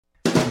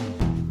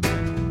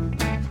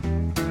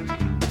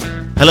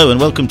Hello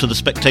and welcome to the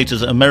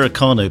Spectator's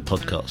Americano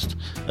podcast,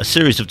 a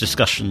series of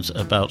discussions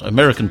about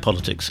American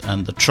politics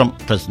and the Trump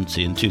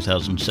presidency in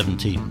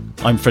 2017.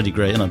 I'm Freddy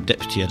and I'm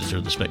Deputy Editor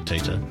of The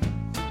Spectator.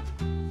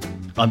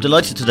 I'm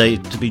delighted today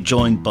to be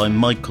joined by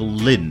Michael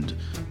Lind,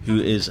 who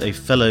is a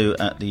fellow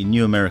at the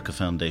New America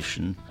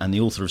Foundation and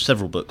the author of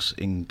several books,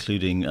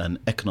 including An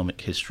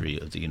Economic History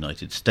of the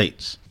United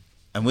States.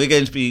 And we're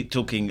going to be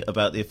talking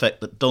about the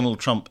effect that Donald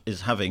Trump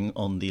is having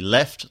on the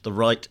left, the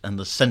right and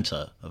the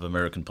centre of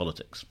American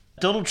politics.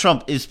 Donald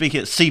Trump is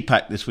speaking at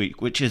CPAC this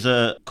week, which is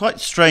a quite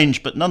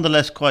strange but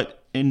nonetheless quite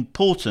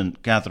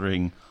important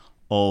gathering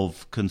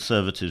of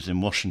conservatives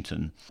in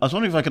Washington. I was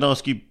wondering if I could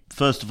ask you,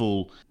 first of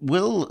all,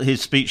 will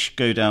his speech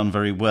go down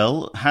very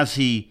well? Has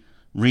he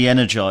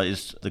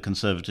re-energised the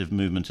conservative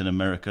movement in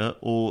America,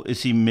 or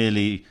is he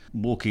merely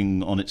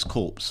walking on its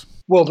corpse?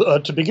 Well,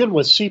 to begin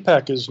with,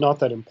 CPAC is not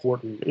that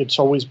important. It's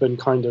always been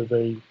kind of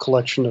a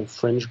collection of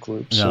fringe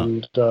groups,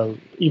 and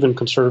even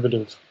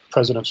conservative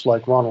presidents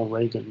like Ronald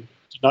Reagan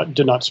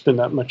did not spend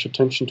that much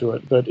attention to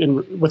it. But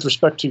with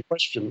respect to your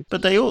question,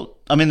 but they all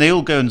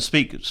go and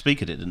speak at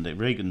it, didn't they?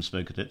 Reagan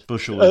spoke at it.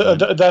 Bush always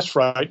that's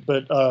right.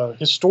 But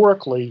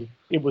historically,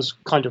 it was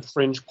kind of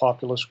fringe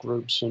populist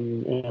groups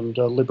and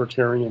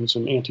libertarians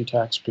and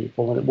anti-tax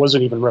people, and it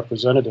wasn't even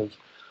representative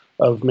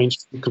of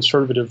mainstream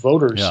conservative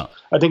voters. Yeah.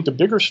 I think the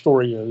bigger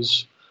story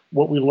is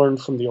what we learned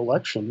from the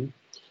election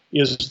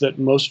is that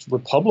most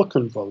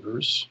Republican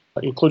voters,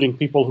 including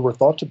people who were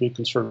thought to be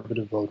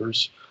conservative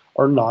voters,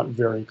 are not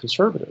very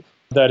conservative.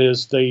 That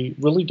is, they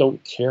really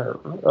don't care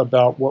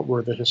about what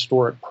were the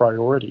historic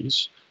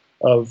priorities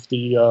of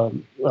the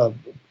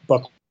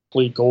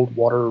Buckley,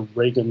 Goldwater,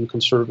 Reagan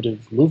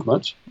conservative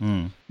movement,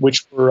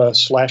 which were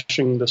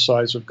slashing the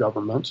size of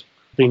government,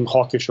 being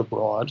hawkish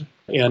abroad,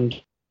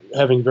 and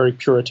having very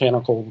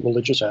puritanical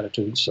religious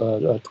attitudes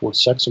towards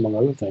sex, among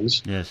other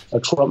things. Yes.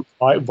 Trump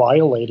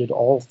violated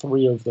all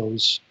three of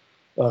those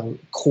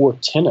core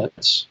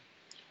tenets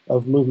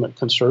of movement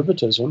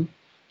conservatism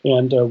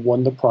and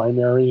won the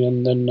primary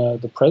and then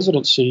the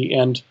presidency.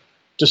 And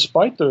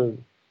despite the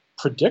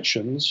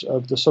predictions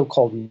of the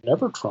so-called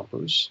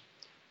never-Trumpers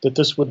that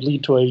this would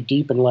lead to a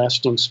deep and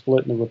lasting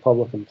split in the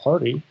Republican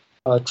Party,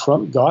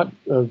 Trump got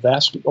a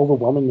vast,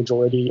 overwhelming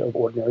majority of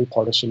ordinary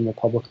partisan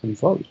Republican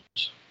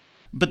votes.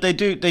 But they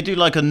do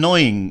like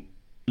annoying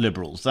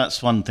liberals.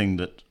 That's one thing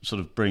that sort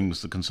of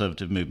brings the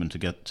conservative movement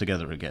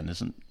together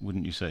again,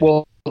 wouldn't you say?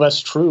 Well,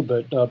 that's true,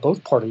 but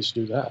both parties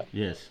do that.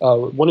 Yes.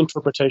 One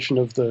interpretation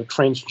of the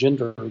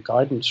transgender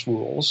guidance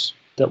rules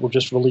that were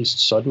just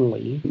released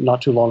suddenly,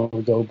 not too long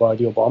ago by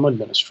the Obama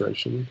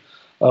administration,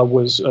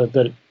 was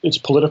that its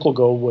political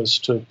goal was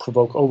to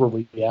provoke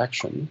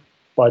overreaction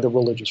by the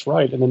religious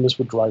right, and then this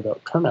would drive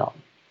out turnout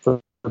for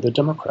the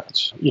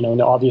Democrats.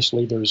 And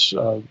obviously there's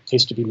a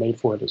case to be made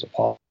for it as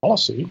a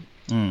policy,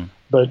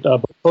 but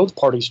both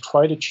parties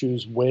try to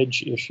choose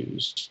wedge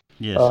issues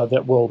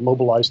that will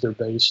mobilize their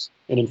base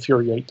and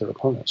infuriate their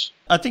opponents.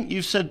 I think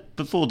you've said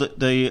before that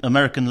the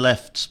American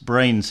left's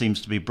brain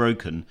seems to be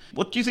broken.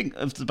 What do you think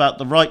about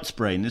the right's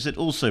brain? Is it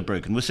also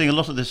broken? We're seeing a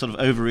lot of this sort of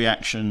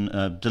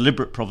overreaction,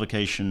 deliberate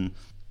provocation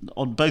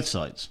on both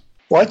sides.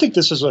 Well, I think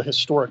this is a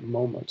historic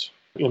moment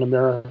in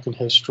American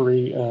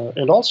history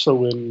and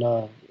also in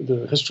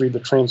the history of the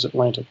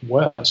transatlantic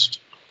West,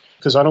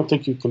 because I don't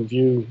think you can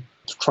view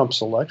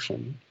Trump's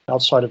election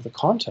outside of the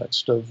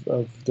context of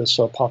this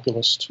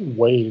populist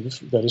wave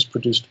that has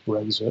produced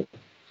Brexit,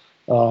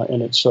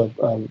 and it's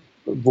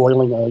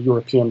roiling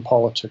European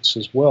politics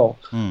as well.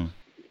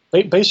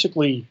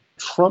 Basically,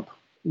 Trump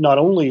not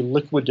only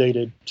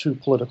liquidated two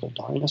political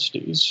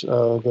dynasties,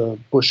 the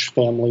Bush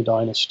family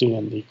dynasty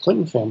and the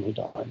Clinton family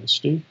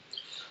dynasty,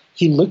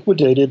 he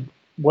liquidated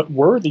what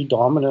were the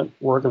dominant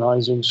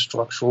organizing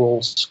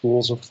structural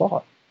schools of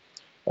thought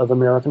of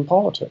American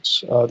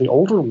politics. The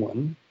older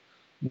one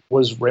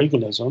was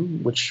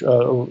Reaganism, which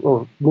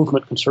or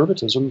movement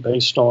conservatism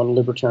based on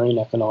libertarian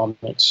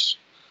economics,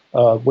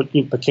 what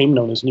became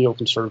known as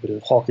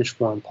neoconservative, hawkish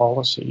foreign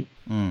policy,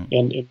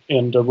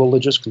 and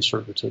religious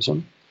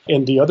conservatism.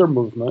 And the other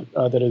movement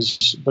that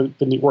has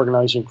been the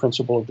organizing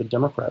principle of the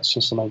Democrats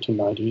since the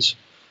 1990s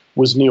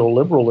was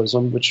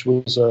neoliberalism, which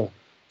was a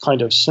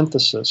kind of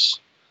synthesis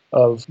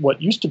of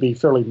what used to be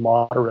fairly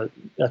moderate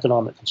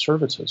economic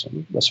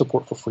conservatism, a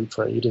support for free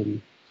trade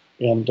and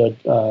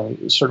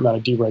a certain amount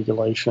of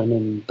deregulation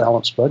and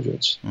balanced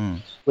budgets,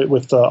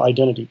 with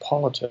identity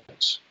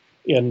politics.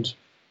 And,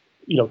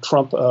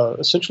 Trump,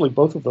 essentially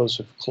both of those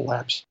have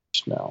collapsed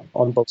now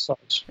on both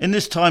sides. In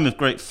this time of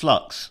great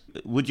flux,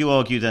 would you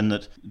argue then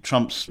that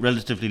Trump's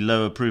relatively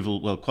low approval,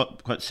 well,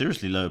 quite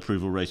seriously low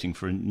approval rating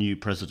for a new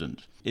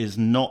president is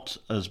not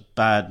as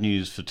bad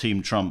news for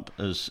Team Trump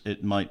as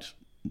it might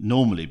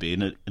normally be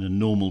in a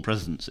normal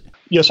presidency?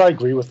 Yes, I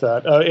agree with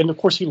that. And of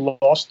course, he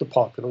lost the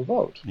popular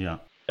vote. Yeah.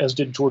 As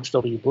did George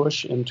W.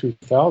 Bush in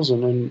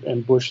 2000,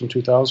 and Bush in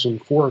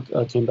 2004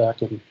 came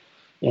back and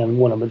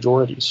won a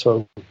majority.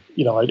 So,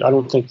 I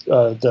don't think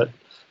that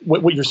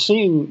what you're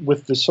seeing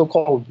with the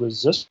so-called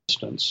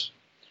resistance,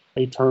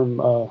 a term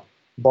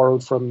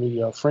borrowed from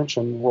the French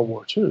in World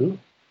War II,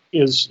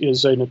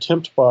 is an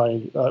attempt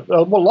by,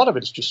 well, a lot of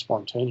it is just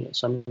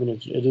spontaneous. I mean,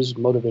 it is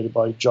motivated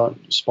by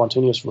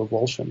spontaneous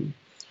revulsion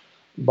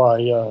by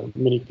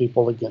many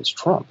people against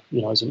Trump,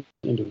 as an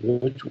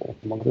individual,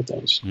 among other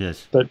things.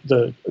 Yes. But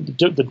the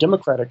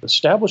Democratic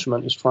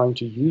establishment is trying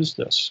to use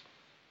this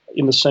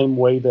in the same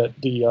way that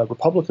the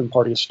Republican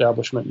Party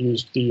establishment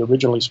used the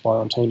originally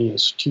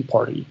spontaneous Tea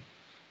Party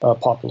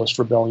populist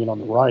rebellion on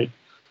the right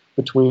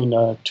between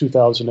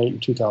 2008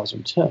 and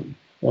 2010.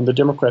 And the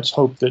Democrats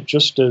hope that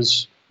just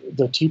as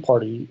the Tea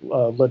Party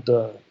led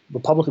the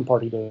Republican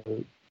Party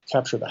to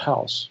capture the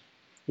House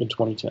in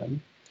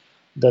 2010,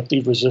 that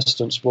the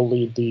resistance will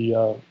lead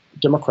the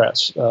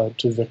Democrats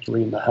to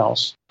victory in the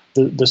House.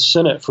 The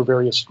Senate, for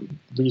various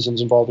reasons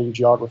involving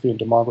geography and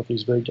demography,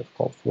 is very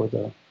difficult for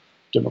the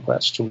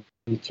Democrats to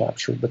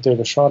recapture, but they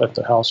have a shot at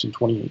the House in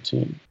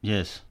 2018.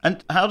 Yes.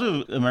 And how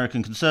do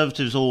American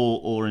conservatives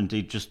or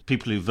indeed just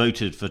people who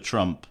voted for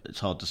Trump, it's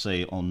hard to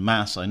say en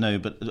masse, I know,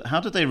 but how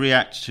do they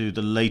react to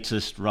the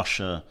latest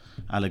Russia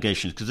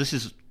allegations? Because this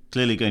is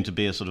clearly going to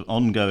be a sort of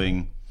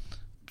ongoing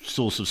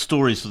source of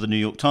stories for the New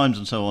York Times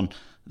and so on,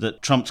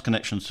 that Trump's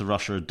connections to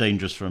Russia are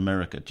dangerous for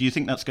America. Do you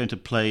think that's going to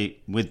play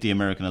with the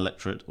American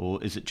electorate,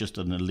 or is it just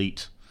an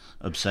elite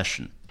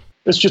obsession?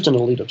 It's just an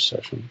elite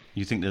obsession.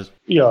 You think there's...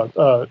 Yeah,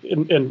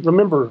 and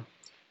remember,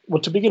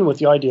 well, to begin with,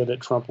 the idea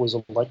that Trump was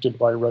elected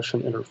by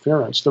Russian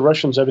interference, the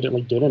Russians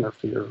evidently did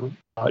interfere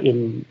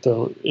in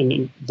the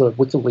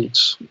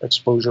WikiLeaks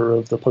exposure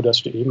of the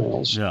Podesta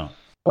emails. Yeah.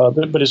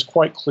 But it's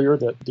quite clear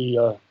that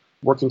the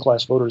working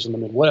class voters in the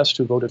Midwest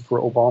who voted for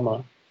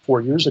Obama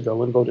 4 years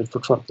ago and voted for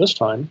Trump this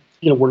time,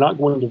 were not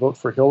going to vote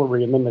for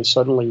Hillary, and then they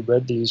suddenly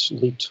read these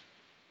leaked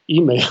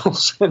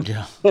emails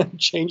and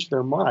changed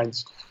their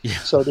minds. Yeah.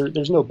 So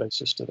there's no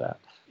basis to that.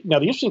 Now,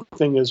 the interesting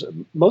thing is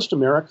most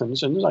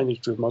Americans, and I think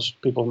it's true of most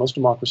people, most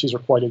democracies are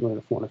quite ignorant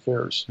of foreign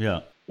affairs.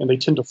 Yeah. And they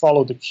tend to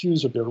follow the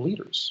cues of their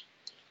leaders.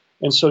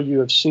 And so you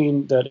have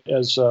seen that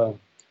as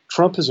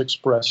Trump has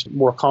expressed a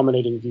more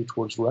accommodating view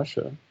towards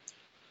Russia,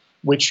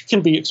 which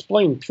can be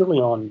explained purely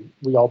on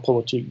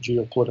realpolitik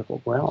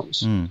geopolitical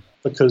grounds,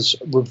 because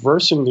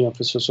reversing the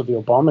emphasis of the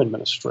Obama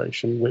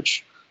administration,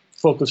 which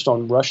focused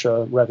on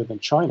Russia rather than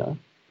China,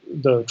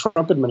 the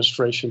Trump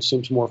administration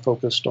seems more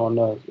focused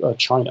on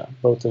China,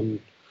 both in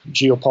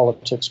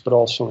geopolitics but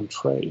also in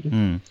trade.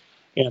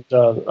 And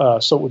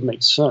so it would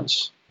make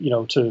sense,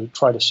 to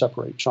try to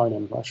separate China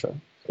and Russia.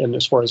 And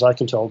as far as I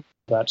can tell,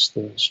 that's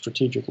the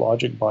strategic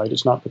logic by it.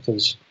 It's not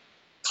because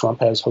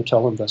Trump has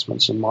hotel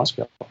investments in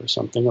Moscow or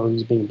something, or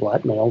he's being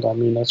blackmailed. I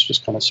mean, that's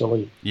just kind of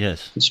silly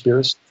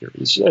conspiracy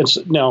theories.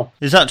 Now,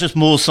 is that just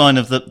more sign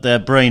of their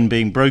brain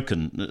being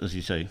broken, as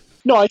you say?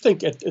 No, I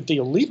think at the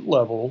elite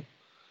level,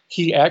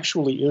 he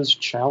actually is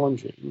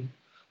challenging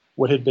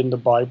what had been the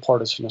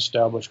bipartisan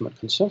establishment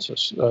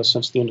consensus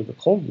since the end of the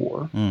Cold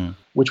War,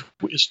 which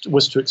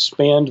was to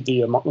expand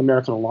the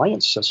American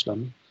alliance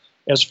system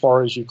as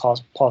far as you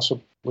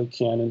possibly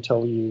can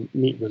until you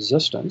meet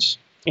resistance.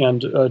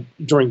 And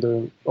during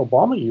the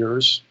Obama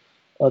years,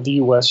 the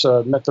U.S.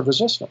 met the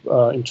resistance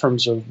in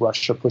terms of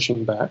Russia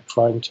pushing back,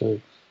 trying to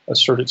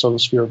assert its own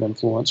sphere of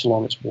influence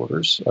along its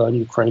borders in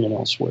Ukraine and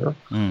elsewhere.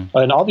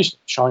 And obviously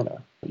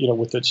China,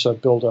 with its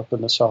buildup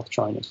in the South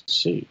China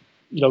Sea.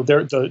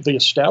 The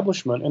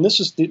establishment, and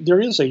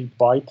there is a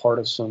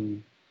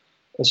bipartisan,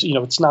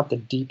 it's not the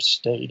deep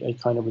state, a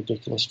kind of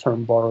ridiculous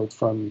term borrowed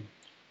from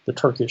the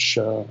Turkish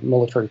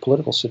military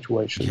political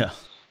situation. Yeah.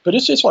 But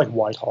it's like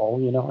Whitehall,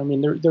 I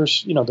mean,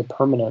 there's the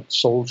permanent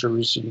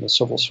soldiers and the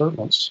civil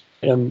servants,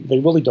 and they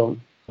really don't,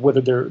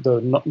 whether they're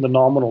the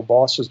nominal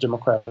boss is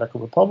Democratic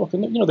or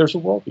Republican, there's a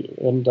worldview.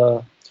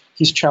 And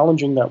he's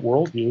challenging that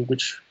worldview,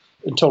 which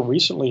until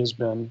recently has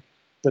been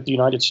that the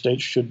United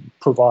States should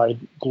provide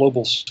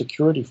global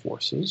security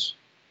forces.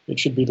 It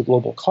should be the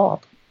global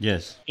cop.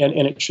 Yes. And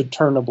it should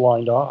turn a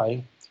blind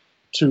eye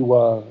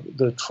to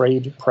the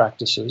trade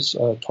practices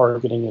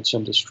targeting its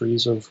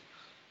industries of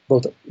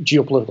both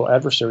geopolitical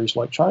adversaries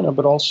like China,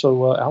 but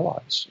also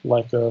allies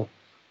like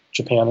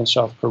Japan and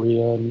South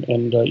Korea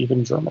and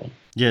even Germany.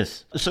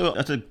 Yes. So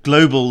at a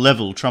global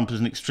level, Trump is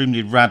an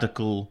extremely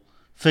radical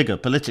figure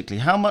politically.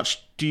 How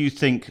much do you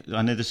think,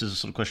 I know this is a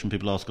sort of question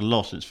people ask a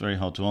lot, it's very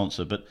hard to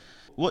answer, but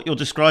what you're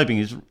describing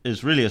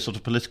is really a sort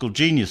of political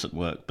genius at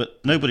work, but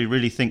nobody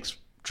really thinks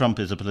Trump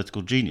is a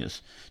political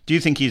genius. Do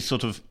you think he's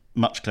sort of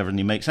much cleverer than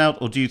he makes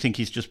out, or do you think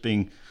he's just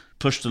being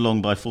pushed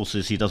along by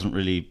forces he doesn't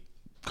really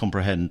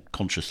comprehend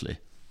consciously?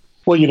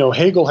 Well,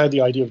 Hegel had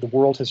the idea of the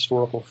world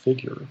historical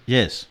figure.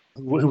 Yes.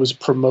 Who was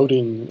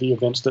promoting the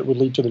events that would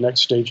lead to the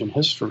next stage in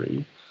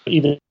history,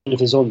 even if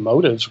his own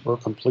motives were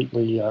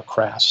completely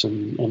crass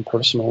and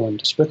personal and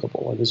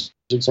despicable. And his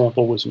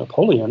example was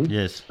Napoleon,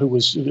 yes, who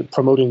was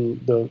promoting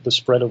the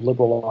spread of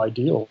liberal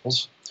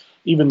ideals,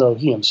 even though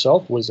he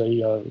himself was a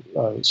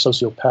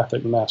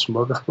sociopathic mass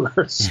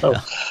murderer. So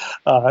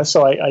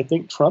I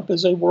think Trump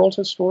is a world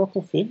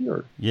historical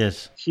figure.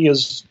 Yes. He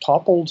has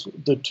toppled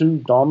the two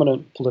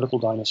dominant political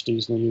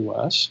dynasties in the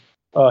U.S.,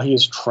 He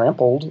has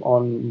trampled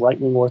on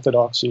right-wing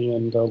orthodoxy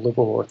and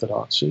liberal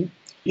orthodoxy.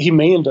 He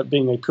may end up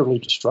being a purely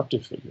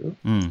destructive figure,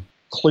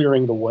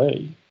 clearing the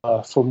way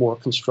for more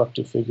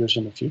constructive figures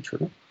in the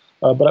future.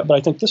 But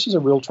I think this is a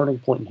real turning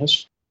point in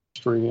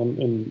history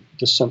in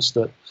the sense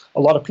that a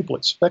lot of people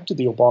expected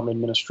the Obama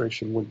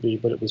administration would be,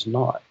 but it was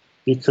not,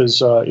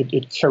 because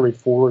it carried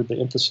forward the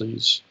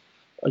emphases,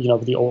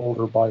 of the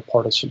older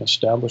bipartisan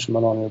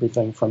establishment on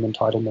everything from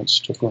entitlements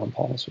to foreign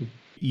policy.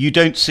 You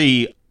don't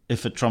see,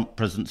 if a Trump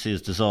presidency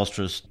is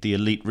disastrous, the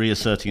elite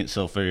reasserting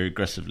itself very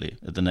aggressively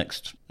at the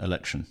next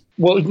election?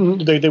 Well,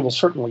 they will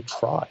certainly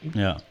try.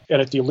 Yeah.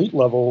 And at the elite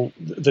level,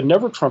 the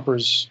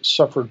never-Trumpers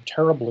suffered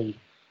terribly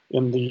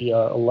in the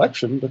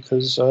election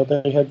because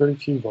they had very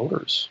few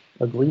voters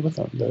agree with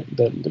them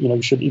that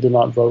you should either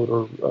not vote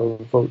or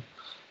vote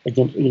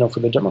against, for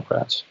the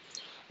Democrats.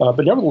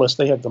 But nevertheless,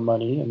 they had the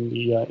money and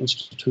the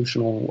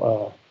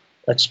institutional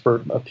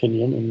expert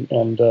opinion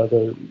and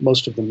the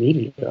most of the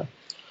media.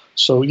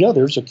 So, yeah,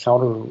 there's a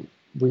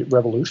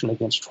counter-revolution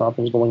against Trump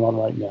and is going on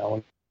right now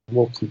and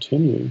will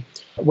continue.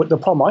 What the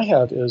problem I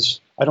have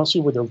is I don't see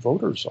where their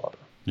voters are.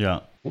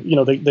 Yeah.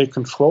 They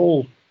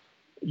control,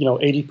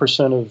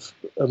 80% of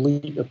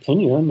elite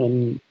opinion,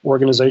 and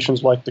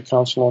organizations like the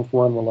Council on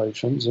Foreign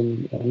Relations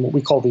and what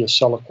we call the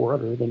Acela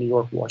Corridor, the New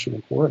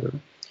York-Washington Corridor.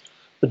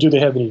 But do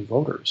they have any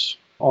voters?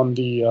 On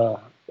the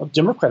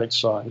Democratic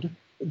side,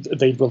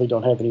 they really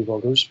don't have any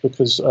voters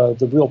because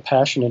the real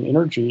passion and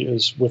energy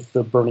is with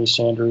the Bernie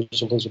Sanders,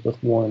 Elizabeth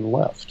Warren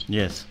left.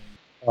 Yes.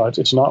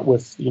 It's not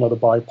with, the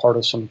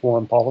bipartisan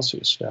foreign policy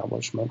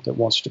establishment that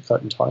wants to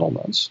cut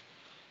entitlements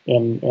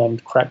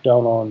and crack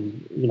down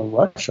on,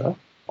 Russia.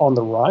 On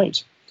the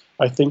right,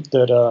 I think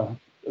that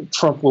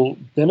Trump will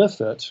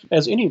benefit,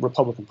 as any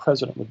Republican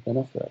president would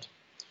benefit,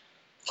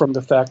 from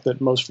the fact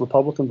that most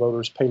Republican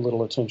voters pay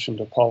little attention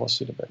to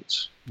policy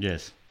debates.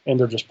 Yes. And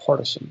they're just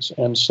partisans.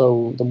 And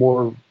so the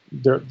more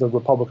the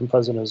Republican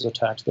president is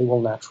attacked, they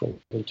will naturally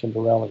tend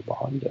to rally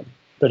behind him.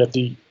 But at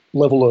the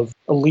level of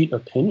elite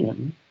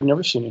opinion, I've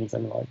never seen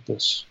anything like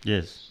this.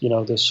 Yes.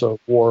 This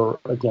war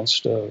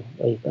against a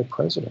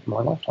president in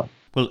my lifetime.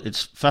 Well,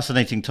 it's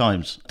fascinating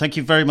times. Thank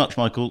you very much,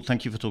 Michael.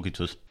 Thank you for talking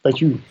to us.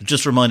 Thank you.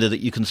 Just a reminder that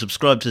you can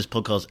subscribe to this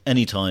podcast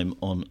anytime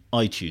on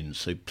iTunes,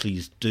 so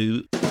please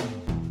do.